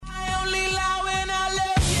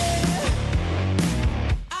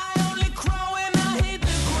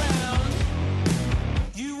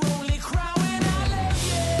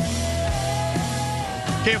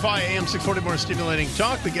KFI AM 640, more stimulating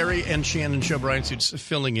talk. The Gary and Shannon Show. Bryan Suits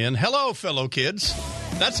filling in. Hello, fellow kids.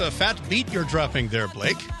 That's a fat beat you're dropping there,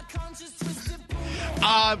 Blake.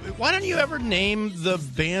 Why don't you ever name the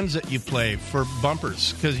bands that you play for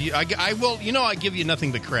bumpers? Because I will, I give you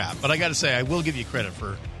nothing but crap. But I got to say, I will give you credit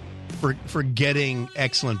for getting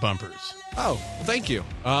excellent bumpers. Oh, thank you.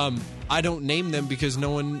 I don't name them because no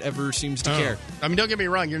one ever seems to care. I mean, don't get me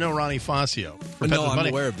wrong. You're no Ronnie Fascio. No, I'm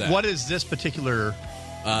aware of that. What is this particular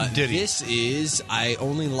ditty? This is I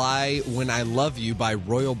Only Lie When I Love You by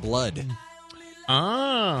Royal Blood.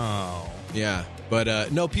 Oh. Yeah.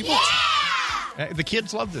 But, no, people... The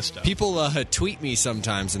kids love this stuff. People tweet me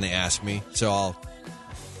sometimes and they ask me, so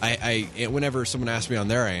whenever someone asks me on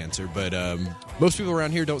there, I answer. But most people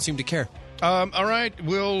around here don't seem to care. All right,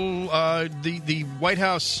 the White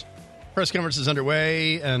House press conference is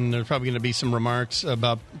underway, and there's probably going to be some remarks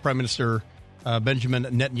about Prime Minister Benjamin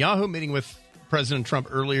Netanyahu meeting with President Trump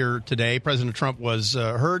earlier today. President Trump was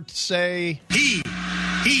heard to say, He.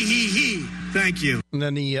 Thank you. And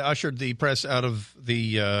then he ushered the press out of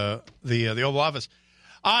the Oval Office.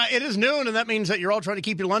 It is noon, and that means that you're all trying to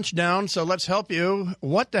keep your lunch down, so let's help you.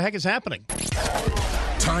 What the heck is happening?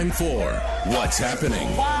 Time for What's Happening.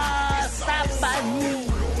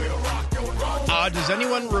 Does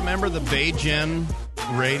anyone remember the Beijing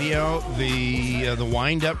radio, the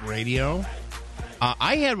wind-up radio?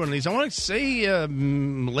 I had one of these, I want to say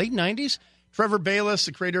late 90s. Trevor Bayless,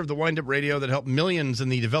 the creator of the wind-up radio that helped millions in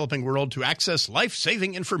the developing world to access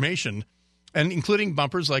life-saving information, and including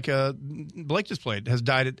bumpers like Blake just played, has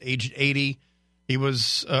died at age 80. He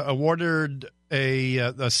was awarded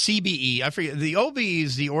a CBE. I forget. The OBE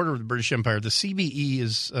is the Order of the British Empire. The CBE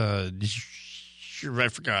is, I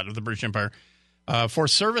forgot, of the British Empire. For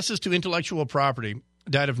services to intellectual property.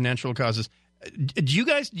 Died of natural causes. Do you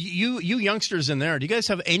guys, you youngsters in there, do you guys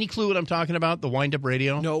have any clue what I'm talking about? The wind-up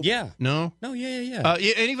radio? No. Yeah. No? No, yeah.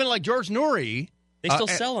 And even like George Norrie. They still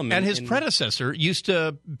sell them. And his predecessor used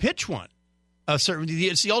to pitch one.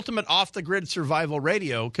 It's the ultimate off-the-grid survival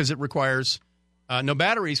radio because it requires no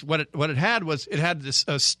batteries. What it had was it had this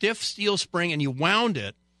stiff steel spring, and you wound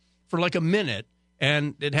it for like a minute,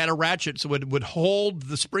 and it had a ratchet so it would hold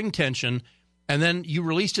the spring tension. And then you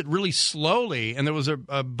released it really slowly, and there was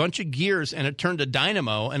a bunch of gears, and it turned to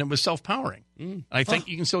dynamo, and it was self-powering. I think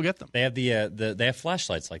you can still get them. They have they have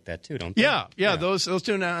flashlights like that too, don't they? Yeah. Those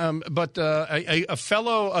two. But a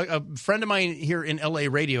friend of mine here in L.A.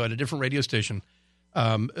 radio at a different radio station,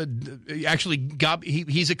 actually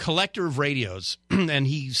he's a collector of radios, and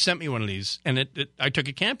he sent me one of these, and I took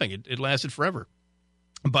it camping. It lasted forever.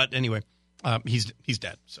 But anyway, he's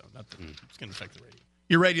dead, so not that it's going to affect the radio.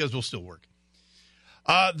 Your radios will still work.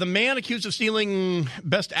 The man accused of stealing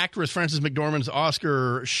Best Actress Frances McDormand's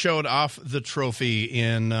Oscar showed off the trophy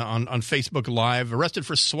on Facebook Live. Arrested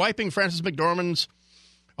for swiping Frances McDormand's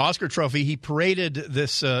Oscar trophy, he paraded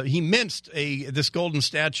this. He minced this golden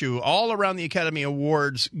statue all around the Academy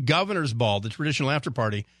Awards Governor's Ball, the traditional after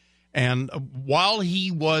party. And while he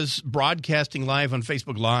was broadcasting live on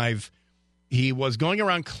Facebook Live, he was going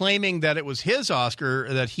around claiming that it was his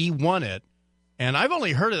Oscar, that he won it. And I've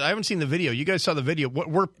only heard it. I haven't seen the video. You guys saw the video.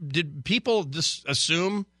 Did people just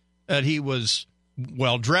assume that he was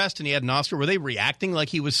well-dressed and he had an Oscar? Were they reacting like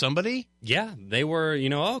he was somebody? Yeah, they were,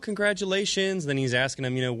 oh, congratulations. Then he's asking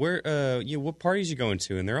them, where, what parties you going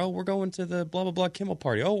to? And they're, we're going to the blah, blah, blah Kimmel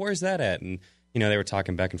party. Oh, where's that at? And, they were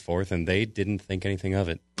talking back and forth, and they didn't think anything of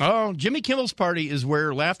it. Oh, Jimmy Kimmel's party is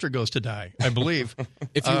where laughter goes to die, I believe.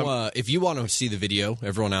 If you want to see the video,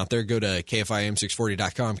 everyone out there, go to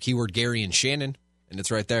KFIM640.com, keyword Gary and Shannon, and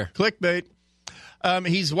it's right there. Clickbait.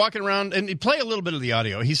 He's walking around, and play a little bit of the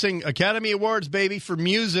audio. He's saying, Academy Awards, baby, for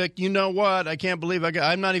music. You know what? I can't believe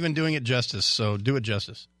I'm not even doing it justice, so do it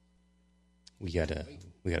justice. We gotta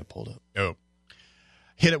pull it up. Oh.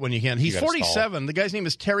 Hit it when you can. He's 47. Stall. The guy's name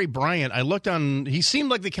is Terry Bryant. I looked on. He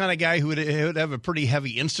seemed like the kind of guy who would have a pretty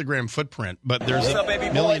heavy Instagram footprint. But there's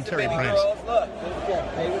a million Terry Bryants.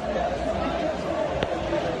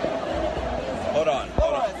 Hold on.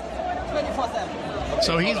 24/7.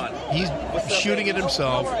 So he's shooting it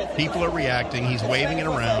himself. People are reacting. He's waving it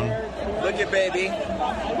around. Look at baby.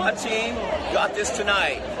 My team got this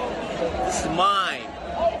tonight. This is mine.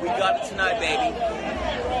 We got it tonight, baby.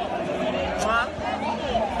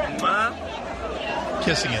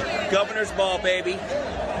 Kissing it. Governor's ball, baby.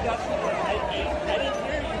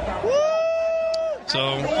 Woo!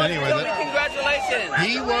 So, anyway. Congratulations.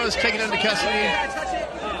 He was taken into custody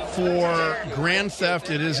for grand theft.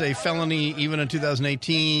 It is a felony, even in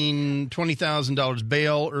 2018. $20,000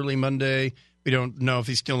 bail early Monday. We don't know if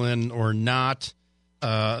he's still in or not.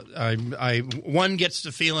 One gets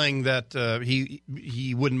the feeling that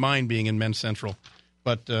he wouldn't mind being in Men's Central,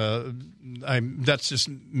 but that's just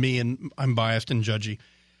me, and I'm biased and judgy.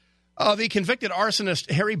 The convicted arsonist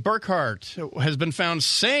Harry Burkhart has been found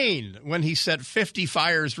sane when he set 50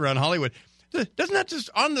 fires around Hollywood. Doesn't that just,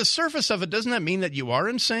 on the surface of it, doesn't that mean that you are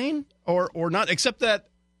insane or not? Except that,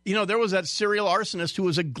 there was that serial arsonist who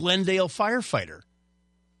was a Glendale firefighter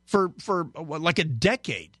for like a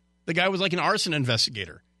decade. The guy was like an arson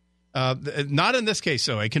investigator. Not in this case,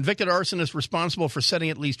 though. A convicted arsonist responsible for setting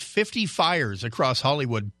at least 50 fires across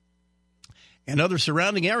Hollywood and other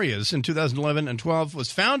surrounding areas in 2011 and 12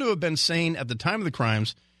 was found to have been sane at the time of the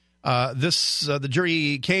crimes. The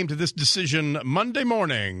jury came to this decision Monday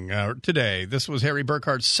morning, today. This was Harry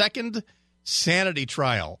Burkhart's second sanity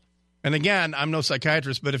trial. And again, I'm no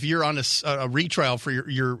psychiatrist, but if you're on a retrial for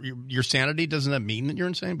your sanity, doesn't that mean that you're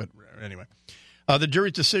insane? But anyway, the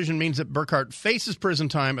jury's decision means that Burkhart faces prison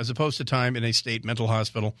time as opposed to time in a state mental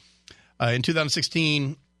hospital. In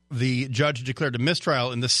 2016, the judge declared a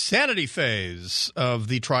mistrial in the sanity phase of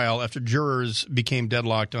the trial after jurors became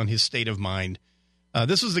deadlocked on his state of mind.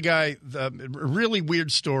 This was the guy, really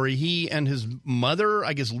weird story. He and his mother,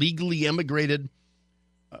 I guess, legally immigrated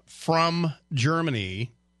from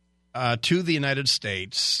Germany to the United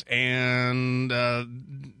States, and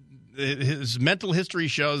his mental history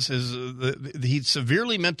shows he's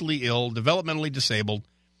severely mentally ill, developmentally disabled.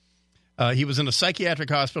 He was in a psychiatric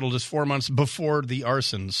hospital just 4 months before the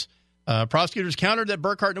arsons. Prosecutors countered that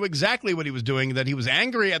Burkhart knew exactly what he was doing, that he was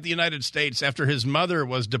angry at the United States after his mother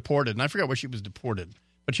was deported. And I forgot where she was deported,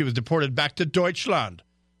 but she was deported back to Deutschland,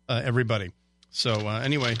 everybody. So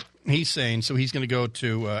anyway, he's sane, so he's going to go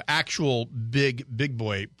to actual big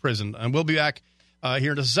boy prison. And we'll be back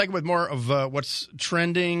here in just a second with more of what's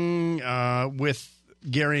trending with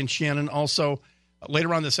Gary and Shannon. Also,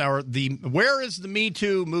 later on this hour, where is the Me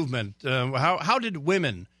Too movement? How did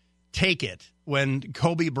women take it when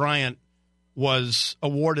Kobe Bryant was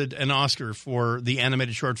awarded an Oscar for the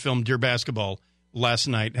animated short film Dear Basketball last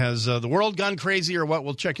night? Has the world gone crazy or what?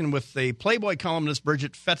 We'll check in with a Playboy columnist,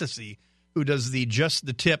 Bridget Fetisi, who does the Just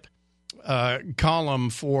the Tip column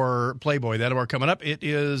for Playboy. That'll be coming up. It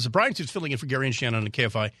is Bryan Suits filling in for Gary and Shannon on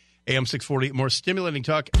KFI AM 640. More stimulating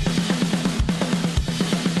talk.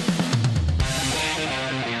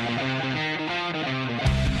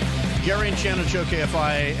 Gary and Shannon Show,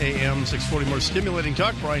 KFI AM 640. More stimulating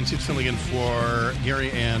talk. Bryan Suits filling in for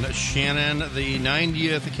Gary and Shannon. The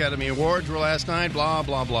 90th Academy Awards were last night. Blah,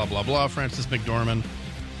 blah, blah, blah, blah. Frances McDormand.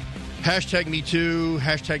 Hashtag Me Too.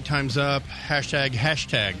 Hashtag Time's Up.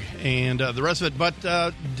 Hashtag. And the rest of it. But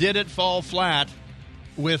did it fall flat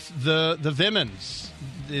with the Vimmins?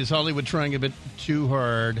 Is Hollywood trying a bit too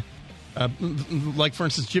hard? Like, for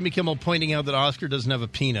instance, Jimmy Kimmel pointing out that Oscar doesn't have a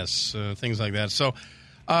penis. Things like that. So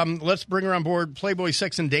let's bring her on board. Playboy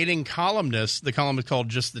sex and dating columnist. The column is called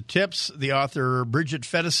Just the Tips. The author, Bridget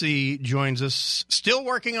Fetisi, joins us. Still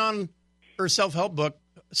working on her self-help book,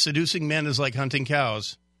 Seducing Men is Like Hunting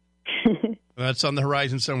Cows. That's on the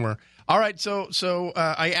horizon somewhere. All right, so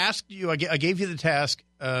I asked you, I gave you the task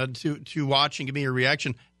to watch and give me your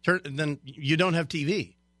reaction. Then you don't have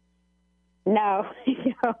TV. No.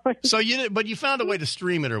 So but you found a way to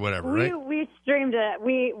stream it or whatever, right? We streamed it.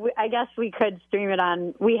 We I guess we could stream it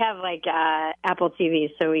on. We have like Apple TV,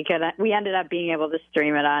 so we ended up being able to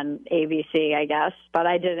stream it on ABC, I guess. But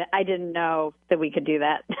I didn't know that we could do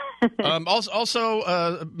that.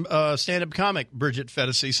 Also, stand-up comic Bridget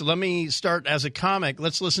Fetisi. So let me start as a comic.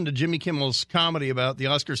 Let's listen to Jimmy Kimmel's comedy about the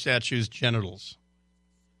Oscar statue's genitals.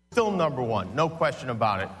 Film number one, no question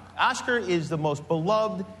about it. Oscar is the most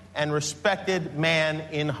beloved and respected man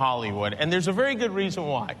in Hollywood, and there's a very good reason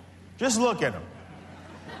why. Just look at him.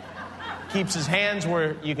 Keeps his hands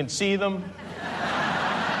where you can see them.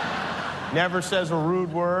 Never says a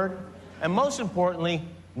rude word. And most importantly,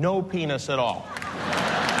 no penis at all.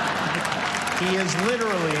 He is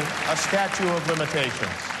literally a statue of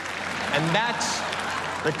limitations. And that's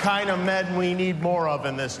the kind of men we need more of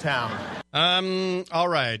in this town. All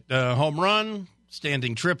right. Home run,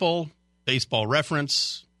 standing triple, baseball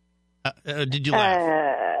reference. Did you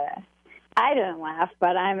laugh? I didn't laugh,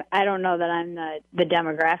 but I don't know that I'm the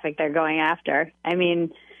demographic they're going after. I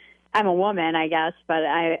mean, I'm a woman, I guess, but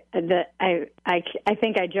I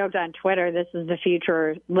think I joked on Twitter. This is the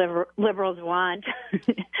future liberals want: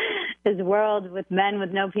 this world with men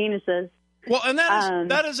with no penises. Well, and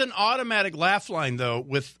that is an automatic laugh line, though.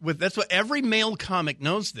 With that's what every male comic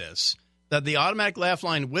knows. This that the automatic laugh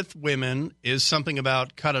line with women is something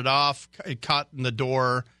about cut it off, caught in the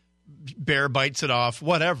door, bear bites it off,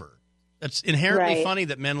 whatever. It's inherently funny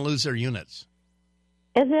that men lose their units.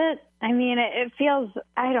 Is it? I mean, it feels,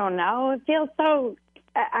 I don't know, it feels so,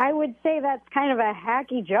 I would say that's kind of a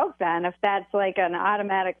hacky joke then, if that's like an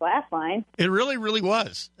automatic laugh line. It really, really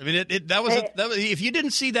was. I mean, that was if you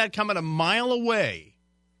didn't see that coming a mile away,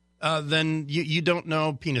 then you don't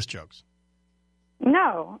know penis jokes.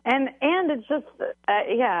 No, and it's just,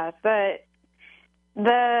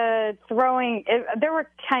 the throwing, there were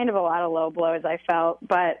kind of a lot of low blows, I felt,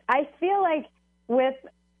 but I feel like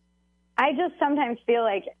I just sometimes feel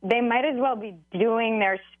like they might as well be doing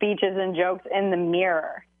their speeches and jokes in the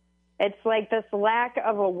mirror. It's like this lack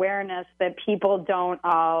of awareness that people don't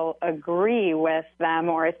all agree with them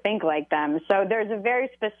or think like them. So there's a very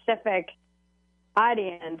specific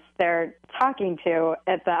audience they're talking to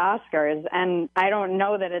at the Oscars, and I don't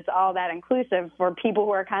know that it's all that inclusive for people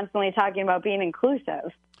who are constantly talking about being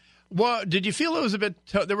inclusive. Well, did you feel it was a bit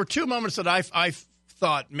there were two moments that I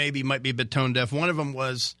thought maybe might be a bit tone deaf. One of them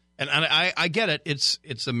was, and I get it, it's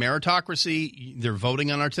a meritocracy, they're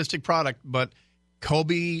voting on artistic product, but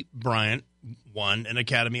Kobe Bryant won an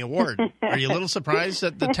Academy Award. Are you a little surprised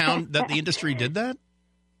that the industry did that?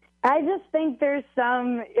 I just think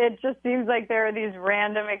it just seems like there are these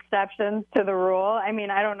random exceptions to the rule. I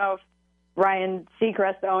mean, I don't know if Ryan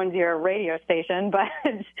Seacrest owns your radio station, but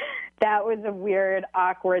that was a weird,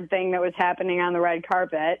 awkward thing that was happening on the red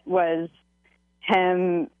carpet, was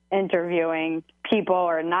him interviewing people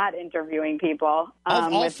or not interviewing people.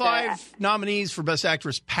 All five nominees for Best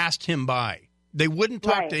Actress passed him by. They wouldn't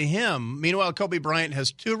talk to him. Meanwhile, Kobe Bryant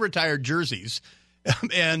has 2 retired jerseys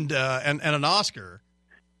and an Oscar.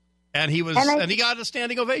 And he got a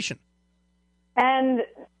standing ovation. And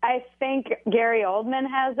I think Gary Oldman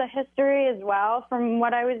has a history as well, from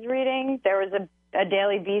what I was reading. There was a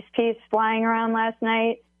Daily Beast piece flying around last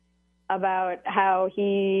night about how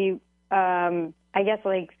he, I guess,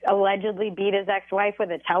 like, allegedly beat his ex-wife with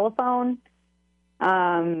a telephone.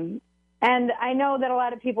 And I know that a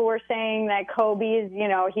lot of people were saying that Kobe's,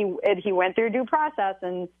 he went through due process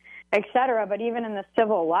and et cetera, but even in the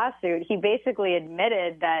civil lawsuit, he basically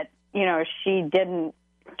admitted that, he didn't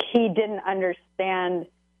understand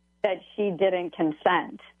that she didn't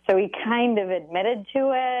consent. So he kind of admitted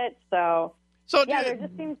to it. So there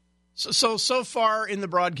just seems. So far in the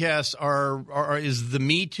broadcast, is the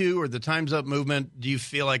Me Too or the Time's Up movement, do you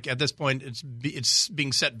feel like at this point it's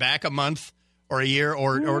being set back a month or a year,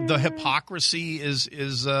 or the hypocrisy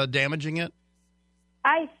is damaging it?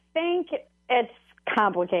 I think it's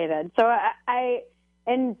complicated. So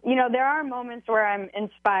there are moments where I'm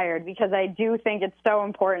inspired, because I do think it's so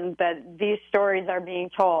important that these stories are being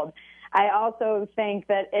told. I also think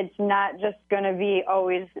that it's not just going to be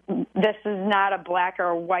always, this is not a black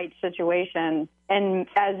or white situation, and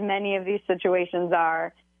as many of these situations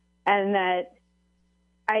are, and that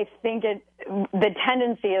I think the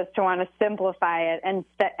tendency is to want to simplify it,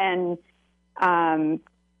 and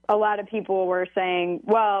a lot of people were saying,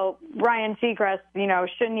 well, Ryan Seacrest,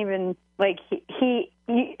 shouldn't even, like,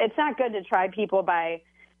 it's not good to try people by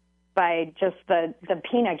just the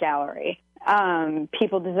peanut gallery.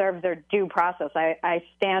 People deserve their due process. I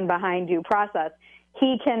stand behind due process.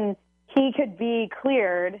 He could be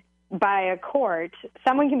cleared by a court.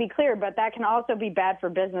 Someone can be cleared, but that can also be bad for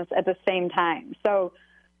business at the same time. So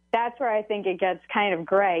that's where I think it gets kind of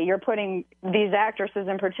gray. You're putting these actresses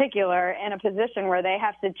in particular in a position where they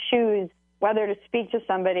have to choose whether to speak to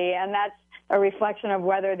somebody, and that's a reflection of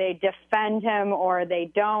whether they defend him or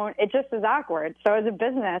they don't. It just is awkward. So as a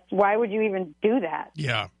business, why would you even do that?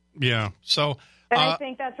 Yeah. So, and I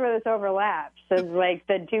think that's where this overlaps, is like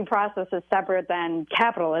the due process is separate than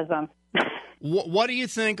capitalism. What do you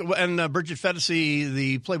think? And Bridget Fetisi,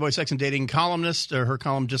 the Playboy sex and dating columnist, her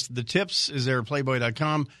column, Just the Tips, is there at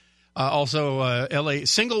Playboy.com. Also, L.A.,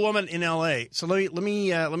 single woman in L.A. So let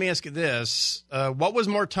me ask you this: what was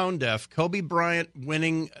more tone deaf, Kobe Bryant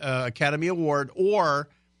winning Academy Award, or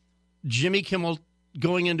Jimmy Kimmel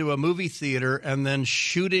going into a movie theater and then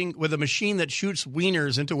shooting with a machine that shoots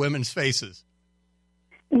wieners into women's faces?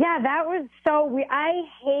 Yeah, that was so weird. I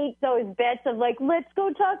hate those bits of, like, let's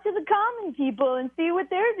go talk to the common people and see what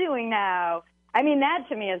they're doing now. I mean, that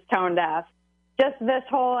to me is tone deaf. Just this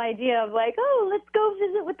whole idea of, like, oh, let's go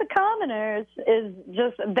visit with the commoners is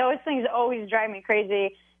just, those things always drive me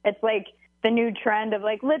crazy. It's like the new trend of,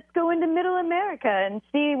 like, let's go into middle America and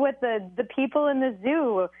see what the people in the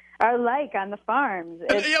zoo are like on the farms.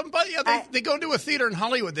 They go into a theater in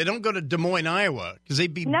Hollywood. They don't go to Des Moines, Iowa, because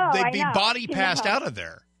they'd be body passed out of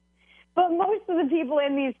there. But most of the people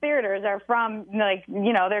in these theaters are from, like,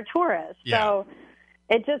 they're tourists. Yeah. So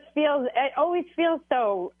it always feels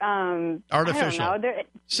so artificial. I don't know,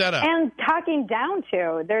 set up. And talking down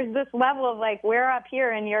to. There's this level of, like, we're up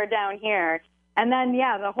here and you're down here. And then,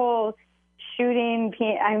 the whole shooting,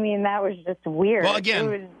 I mean, that was just weird. Well,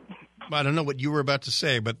 again, I don't know what you were about to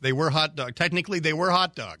say, but they were hot dogs. Technically, they were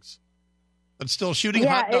hot dogs. But still, shooting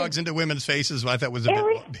hot dogs into women's faces, I thought was a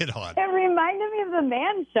bit odd. It reminded me of the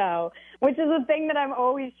Man Show, which is a thing that I'm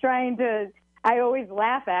always I always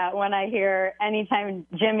laugh at when I hear anytime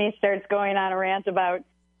Jimmy starts going on a rant about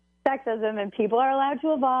sexism and people are allowed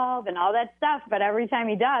to evolve and all that stuff. But every time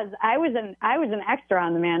he does, I was an extra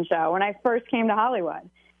on the Man Show when I first came to Hollywood.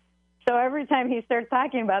 So every time he starts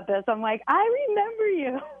talking about this, I'm like, I remember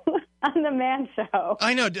you on the Man Show.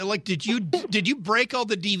 I know. Like, did you break all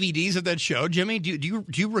the DVDs of that show, Jimmy? Do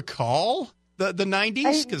you recall the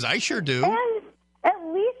 90s? Because I sure do. And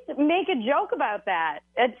at least make a joke about that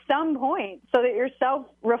at some point so that you're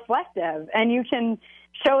self-reflective and you can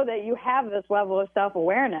show that you have this level of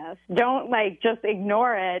self-awareness. Don't, just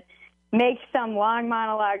ignore it, make some long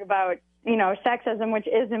monologue about, sexism, which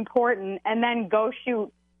is important, and then go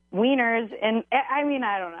shoot wieners. And I mean,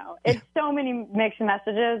 I don't know. It's so many mixed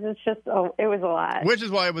messages. It's just, it was a lot. Which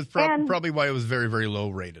is why it was probably why it was very, very low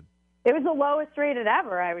rated. It was the lowest rated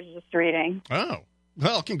ever, I was just reading. Oh.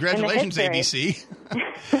 Well, congratulations, ABC.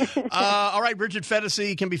 All right, Bridget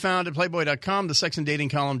Fedesi can be found at Playboy.com, the sex and dating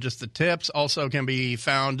column, just the tips. Also can be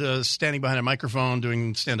found standing behind a microphone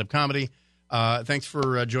doing stand-up comedy. Thanks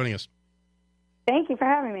for joining us. Thank you for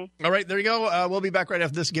having me. All right, there you go. We'll be back right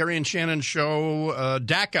after this Gary and Shannon show.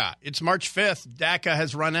 DACA. It's March 5th. DACA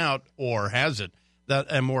has run out, or has it? That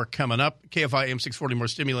and more coming up. KFI AM 640, more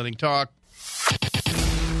stimulating talk.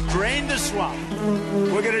 Drain the swamp.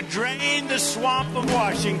 We're going to drain the swamp of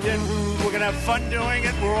Washington. We're going to have fun doing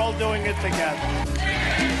it. We're all doing it together.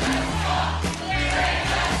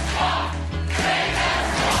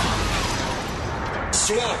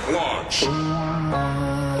 Swamp Watch.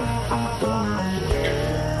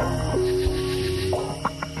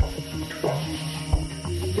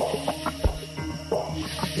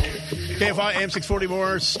 KFI AM 640,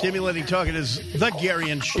 more stimulating talk. It is the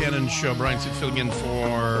Gary and Shannon show. Bryan Suits filling in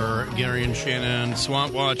for Gary and Shannon.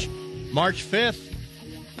 Swamp Watch, March 5th,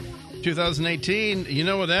 2018. You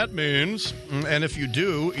know what that means. And if you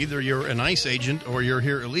do, either you're an ICE agent or you're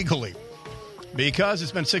here illegally. Because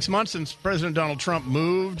it's been 6 months since President Donald Trump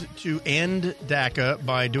moved to end DACA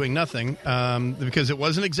by doing nothing. Because it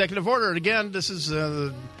was an executive order. And again, this is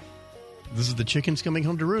the chickens coming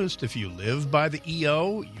home to roost. If you live by the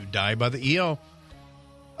EO, you die by the EO.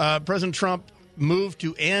 President Trump moved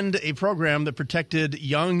to end a program that protected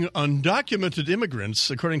young undocumented immigrants,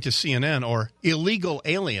 according to CNN, or illegal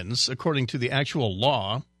aliens, according to the actual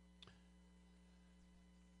law.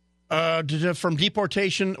 From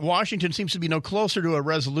deportation, Washington seems to be no closer to a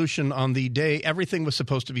resolution on the day everything was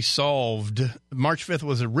supposed to be solved. March 5th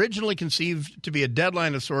was originally conceived to be a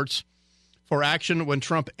deadline of sorts for action. When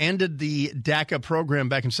Trump ended the DACA program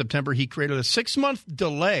back in September, he created a 6-month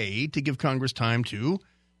delay to give Congress time to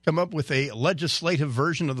come up with a legislative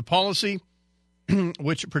version of the policy,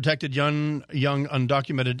 which protected young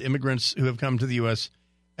undocumented immigrants who have come to the U.S.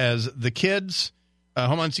 as the kids.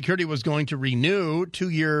 Homeland Security was going to renew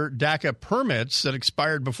 2-year DACA permits that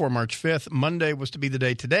expired before March 5th. Monday was to be the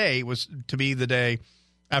day. Today was to be the day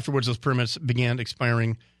afterwards those permits began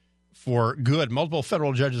expiring for good. Multiple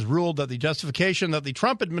federal judges ruled that the justification that the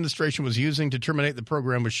Trump administration was using to terminate the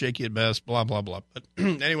program was shaky at best, blah, blah, blah. But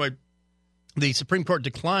anyway, the Supreme Court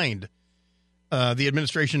declined the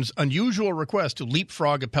administration's unusual request to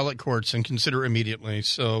leapfrog appellate courts and consider immediately.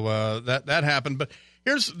 So that happened. But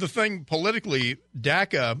here's the thing politically,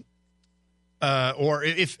 DACA,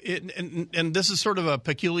 and this is sort of a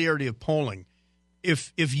peculiarity of polling.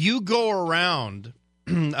 If you go around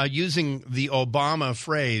using the Obama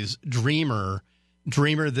phrase, dreamer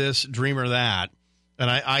this, dreamer that, and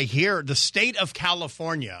I hear the state of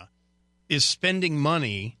California is spending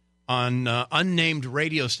money on unnamed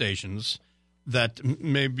radio stations that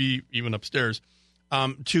may be even upstairs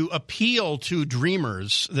to appeal to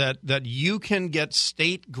dreamers that you can get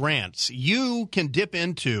state grants. You can dip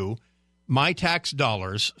into my tax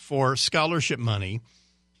dollars for scholarship money,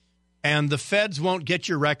 and the feds won't get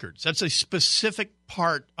your records. That's a specific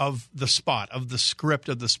part of the spot, of the script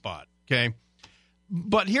of the spot, okay?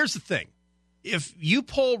 But here's the thing. If you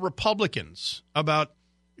poll Republicans about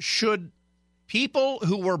should people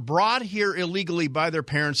who were brought here illegally by their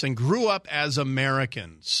parents and grew up as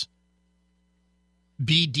Americans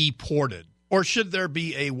be deported, or should there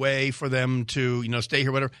be a way for them to, stay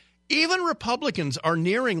here, whatever, even Republicans are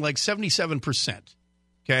nearing like 77%,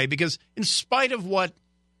 okay? Because in spite of what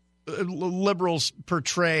liberals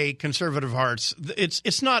portray conservative hearts,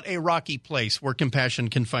 it's not a rocky place where compassion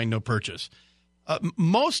can find no purchase.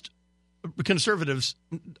 Most conservatives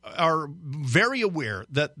are very aware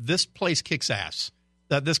that this place kicks ass,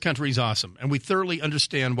 that this country is awesome, and we thoroughly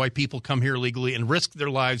understand why people come here illegally and risk their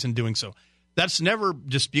lives in doing so. That's never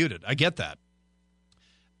disputed. I get that.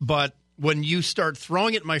 But when you start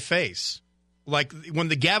throwing it in my face, like when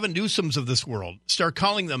the Gavin Newsoms of this world start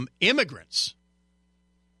calling them immigrants,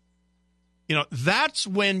 that's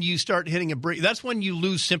when you start hitting a break. That's when you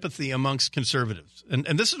lose sympathy amongst conservatives. And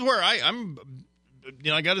this is where I'm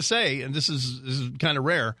I got to say, and this is kind of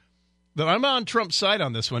rare, that I'm on Trump's side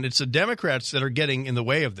on this one. It's the Democrats that are getting in the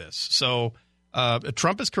way of this. So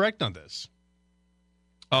Trump is correct on this.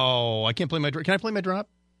 Oh, I can't play my drop. Can I play my drop?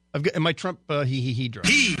 I've got my Trump he drop.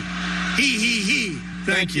 He.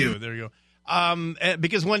 Thank you. There you go.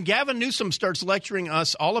 Because when Gavin Newsom starts lecturing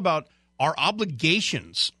us all about our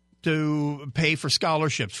obligations to pay for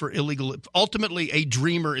scholarships for illegal, ultimately a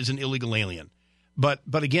dreamer is an illegal alien. But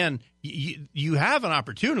again, you have an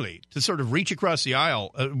opportunity to sort of reach across the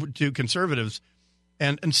aisle to conservatives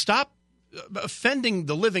and stop offending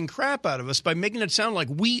the living crap out of us by making it sound like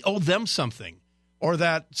we owe them something or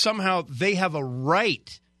that somehow they have a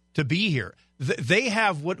right to be here. They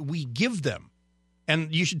have what we give them.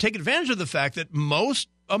 And you should take advantage of the fact that most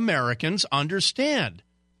Americans understand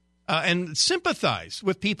and sympathize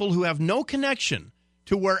with people who have no connection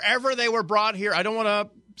to wherever they were brought here. I don't want to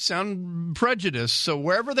sound prejudiced. So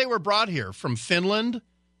wherever they were brought here, from Finland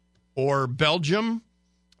or Belgium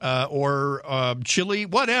or Chile,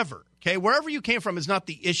 whatever, okay, wherever you came from is not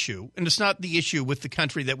the issue. And it's not the issue with the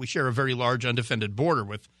country that we share a very large undefended border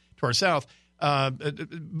with to our south.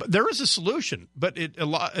 There is a solution, but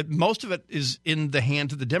most of it is in the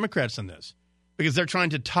hands of the Democrats on this because they're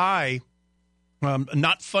trying to tie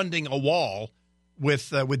not funding a wall with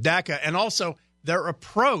DACA, and also their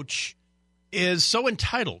approach is so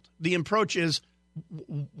entitled. The approach is,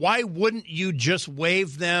 why wouldn't you just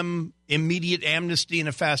waive them immediate amnesty and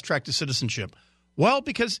a fast track to citizenship? Well,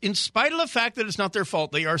 because in spite of the fact that it's not their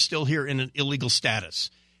fault, they are still here in an illegal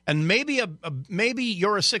status. And maybe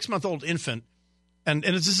you're a 6-month-old infant, and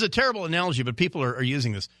this is a terrible analogy, but people are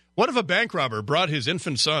using this. What if a bank robber brought his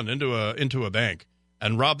infant son into a bank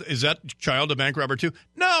and robbed? Is that child a bank robber too?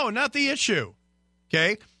 No, not the issue.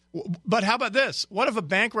 Okay, but how about this? What if a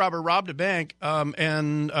bank robber robbed a bank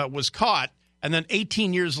and was caught, and then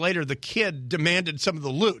 18 years later the kid demanded some of the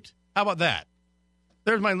loot? How about that?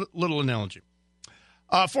 There's my little analogy.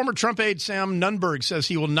 Former Trump aide Sam Nunberg says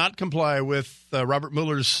he will not comply with Robert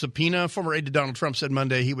Mueller's subpoena. Former aide to Donald Trump said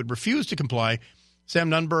Monday he would refuse to comply. Sam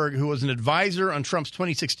Nunberg, who was an advisor on Trump's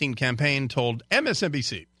 2016 campaign, told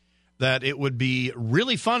MSNBC that it would be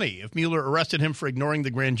really funny if Mueller arrested him for ignoring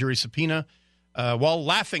the grand jury subpoena. While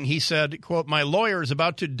laughing, he said, quote, "My lawyer is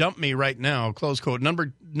about to dump me right now," close quote.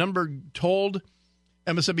 Nunberg told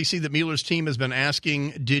MSNBC that Mueller's team has been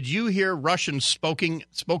asking, did you hear Russian spoken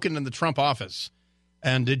in the Trump office?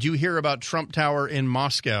 And did you hear about Trump Tower in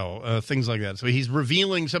Moscow? Things like that. So he's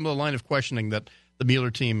revealing some of the line of questioning that the Mueller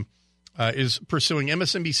team is pursuing.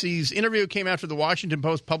 MSNBC's interview came after the Washington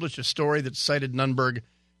Post published a story that cited Nunberg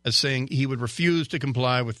as saying he would refuse to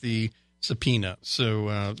comply with the subpoena.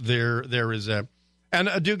 So there is a. And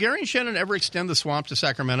do Gary and Shannon ever extend the swamp to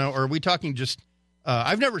Sacramento, or are we talking just?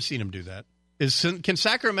 I've never seen him do that. Can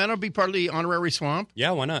Sacramento be part of the honorary swamp?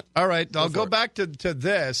 Yeah, why not? All right, I'll go back to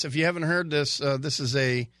this. If you haven't heard this, this is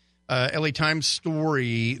a LA Times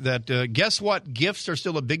story that guess what? Gifts are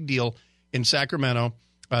still a big deal in Sacramento.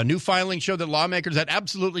 New filings show that lawmakers that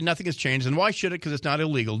absolutely nothing has changed, and why should it? Because it's not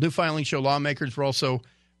illegal. New filings show lawmakers were also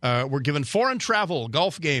were given foreign travel,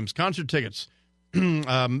 golf games, concert tickets,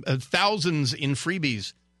 thousands in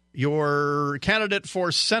freebies. Your candidate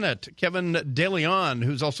for Senate, Kevin DeLeon,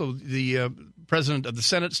 who's also the president of the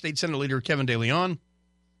Senate, State Senate leader Kevin DeLeon,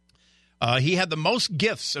 he had the most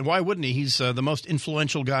gifts, and why wouldn't he? He's the most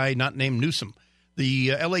influential guy, not named Newsom.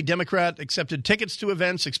 The L.A. Democrat accepted tickets to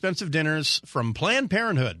events, expensive dinners from Planned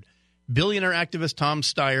Parenthood, billionaire activist Tom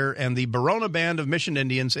Steyer, and the Barona Band of Mission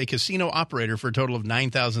Indians, a casino operator, for a total of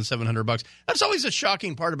 $9,700. That's always a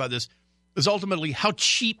shocking part about this, is ultimately how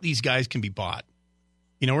cheap these guys can be bought.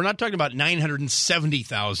 You know, we're not talking about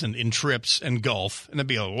 $970,000 in trips and golf, and that'd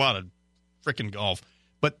be a lot of frickin' golf,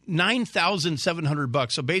 but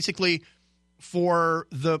 $9,700. So basically, for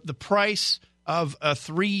the price of a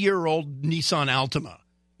 3-year-old Nissan Altima,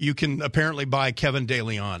 you can apparently buy Kevin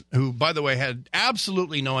DeLeon, who, by the way, had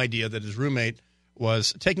absolutely no idea that his roommate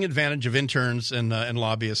was taking advantage of interns and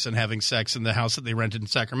lobbyists and having sex in the house that they rented in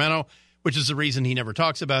Sacramento, which is the reason he never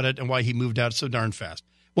talks about it and why he moved out so darn fast.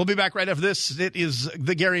 We'll be back right after this. It is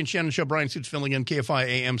the Gary and Shannon Show. Bryan Suits filling in, KFI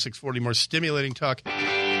AM 640. More stimulating talk.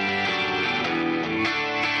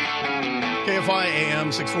 KFI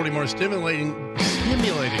AM 640, more stimulating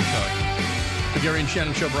talk. The Gary and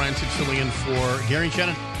Shannon Show. Bryan Suits filling in for Gary and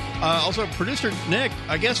Shannon. Also, producer Nick,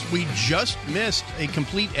 I guess we just missed a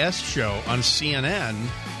Complete S show on CNN.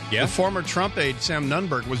 Yeah. The former Trump aide, Sam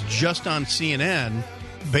Nunberg, was just on CNN,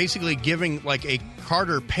 basically giving like a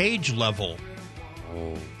Carter Page level,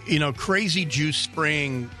 crazy juice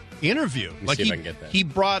spraying interview. Let me see if I can get that. He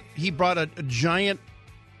brought a giant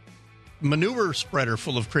manure spreader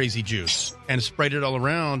full of crazy juice and sprayed it all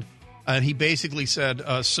around. And he basically said,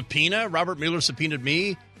 subpoena, Robert Mueller subpoenaed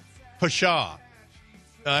me, pshaw.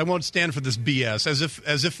 I won't stand for this BS,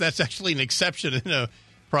 as if that's actually an exception in a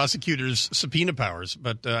prosecutor's subpoena powers.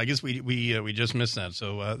 But I guess we just missed that.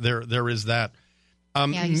 So there is that.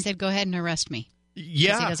 He said, go ahead and arrest me.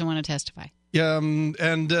 Yeah. He doesn't want to testify.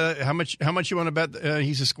 And how much you want to bet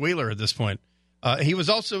he's a squealer at this point? He was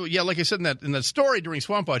also, like I said in that story during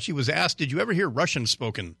Swamp Watch, he was asked, "Did you ever hear Russian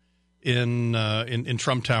spoken in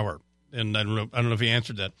Trump Tower?" And I don't know if he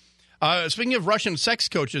answered that. Speaking of Russian sex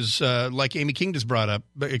coaches, like Amy King just brought up,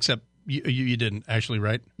 except you didn't actually,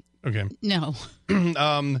 right? Okay. No.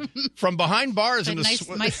 From behind bars in nice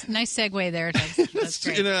segue there. That's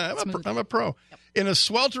great. I'm a pro. Yep. In a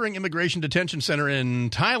sweltering immigration detention center in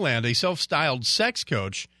Thailand, a self-styled sex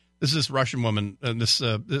coach, this is this Russian woman, this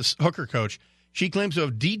hooker coach, she claims to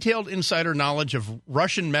have detailed insider knowledge of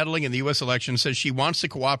Russian meddling in the U.S. election, says she wants to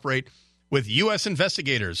cooperate with U.S.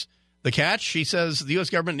 investigators. The catch, she says the U.S.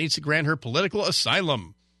 government needs to grant her political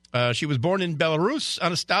asylum. She was born in Belarus.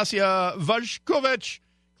 Anastasia Vazhkovich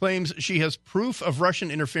claims she has proof of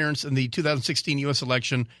Russian interference in the 2016 U.S.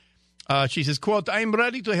 election. She says, quote, "I am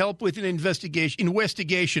ready to help with an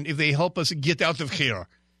investigation if they help us get out of here,"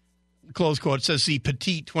 close quote, says the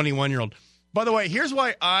petite 21-year-old. By the way, here's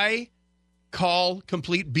why I call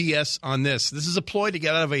complete BS on this. This is a ploy to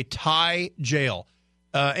get out of a Thai jail.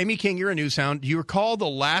 Amy King, you're a news hound. Do you recall the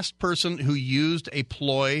last person who used a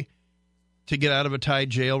ploy to get out of a Thai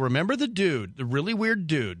jail? Remember the really weird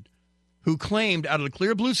dude who claimed out of the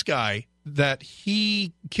clear blue sky that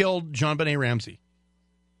he killed JonBenet Ramsey?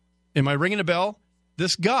 Am I ringing a bell?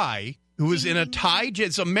 This guy who was in a Thai jail,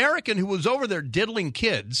 it's American who was over there diddling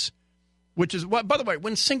kids, which is what, by the way,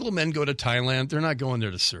 when single men go to Thailand, they're not going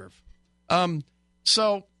there to serve.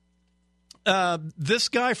 This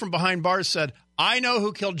guy from behind bars said, "I know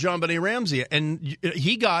who killed JonBenet Ramsey," and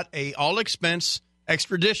he got a all-expense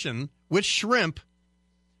extradition with shrimp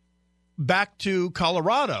back to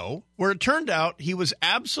Colorado, where it turned out he was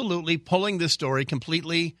absolutely pulling this story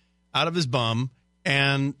completely out of his bum,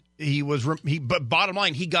 and but bottom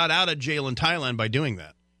line, he got out of jail in Thailand by doing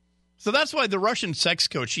that. So that's why the Russian sex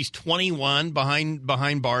coach, she's 21 behind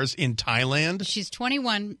bars in Thailand. She's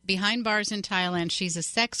 21 behind bars in Thailand. She's a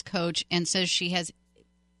sex coach and says she has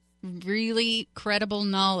really credible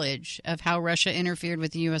knowledge of how Russia interfered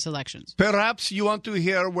with the U.S. elections. Perhaps you want to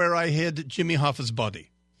hear where I hid Jimmy Hoffa's body.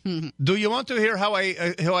 Do you want to hear how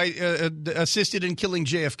I assisted in killing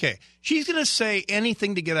JFK? She's going to say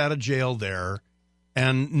anything to get out of jail there,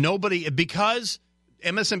 and nobody, because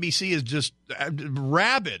MSNBC is just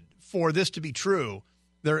rabid for this to be true.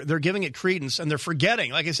 They're giving it credence, and they're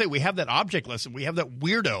forgetting. Like I say, we have that object lesson. We have that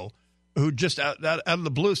weirdo who just out of the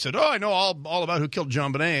blue said, "Oh, I know all about who killed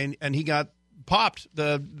JonBenet," and he got popped.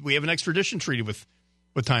 We have an extradition treaty with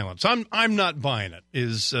Thailand. So I'm not buying it.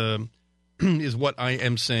 Is what I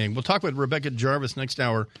am saying. We'll talk with Rebecca Jarvis next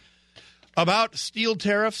hour about steel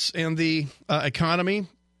tariffs and the economy,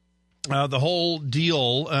 the whole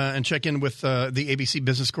deal, and check in with the ABC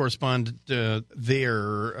business correspondent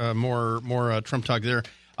there. More Trump talk there.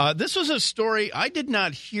 This was a story. I did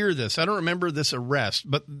not hear this. I don't remember this arrest,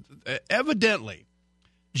 but evidently,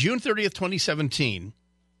 June 30th, 2017,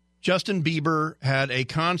 Justin Bieber had a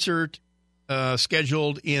concert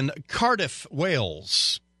scheduled in Cardiff,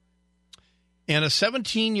 Wales. And a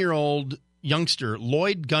 17-year-old youngster,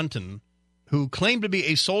 Lloyd Gunton, who claimed to be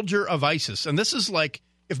a soldier of ISIS. And this is like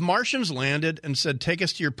if Martians landed and said, "Take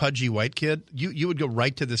us to your pudgy white kid," you would go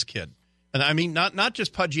right to this kid. And I mean, not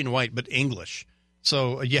just pudgy and white, but English.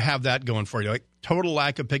 So you have that going for you, like total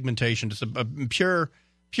lack of pigmentation, just a pure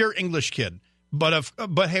English kid. But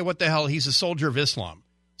hey, what the hell? He's a soldier of Islam.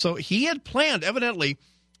 So he had planned, evidently.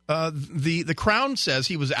 The Crown says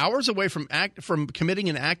he was hours away from committing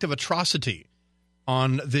an act of atrocity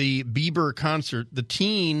on the Bieber concert. The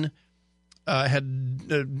teen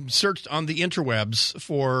had searched on the interwebs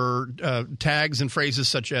for tags and phrases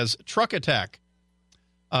such as truck attack,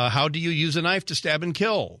 how do you use a knife to stab and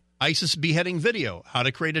kill, ISIS beheading video, how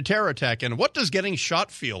to create a terror attack, and what does getting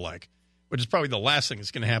shot feel like, which is probably the last thing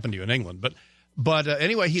that's going to happen to you in England. But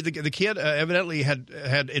anyway, the kid evidently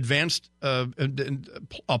had advanced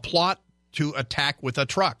a plot to attack with a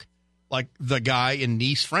truck, like the guy in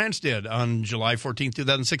Nice, France did on July 14,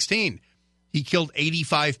 2016. He killed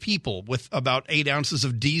 85 people with about 8 ounces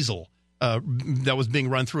of diesel that was being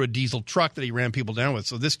run through a diesel truck that he ran people down with.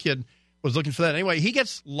 So this kid was looking for that. Anyway, he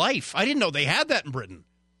gets life. I didn't know they had that in Britain.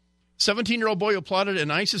 17-year-old boy who plotted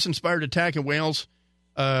an ISIS-inspired attack in Wales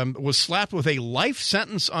was slapped with a life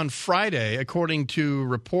sentence on Friday, according to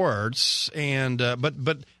reports. And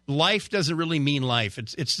but life doesn't really mean life.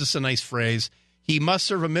 It's just a nice phrase. He must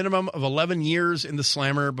serve a minimum of 11 years in the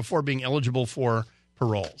slammer before being eligible for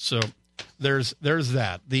parole. So there's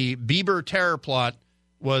that. The Bieber terror plot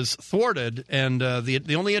was thwarted, and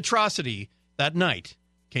the only atrocity that night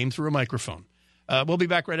came through a microphone. We'll be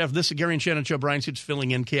back right after this. The Gary and Shannon Show. Bryan Suits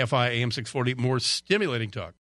filling in, KFI AM 640. More stimulating talk.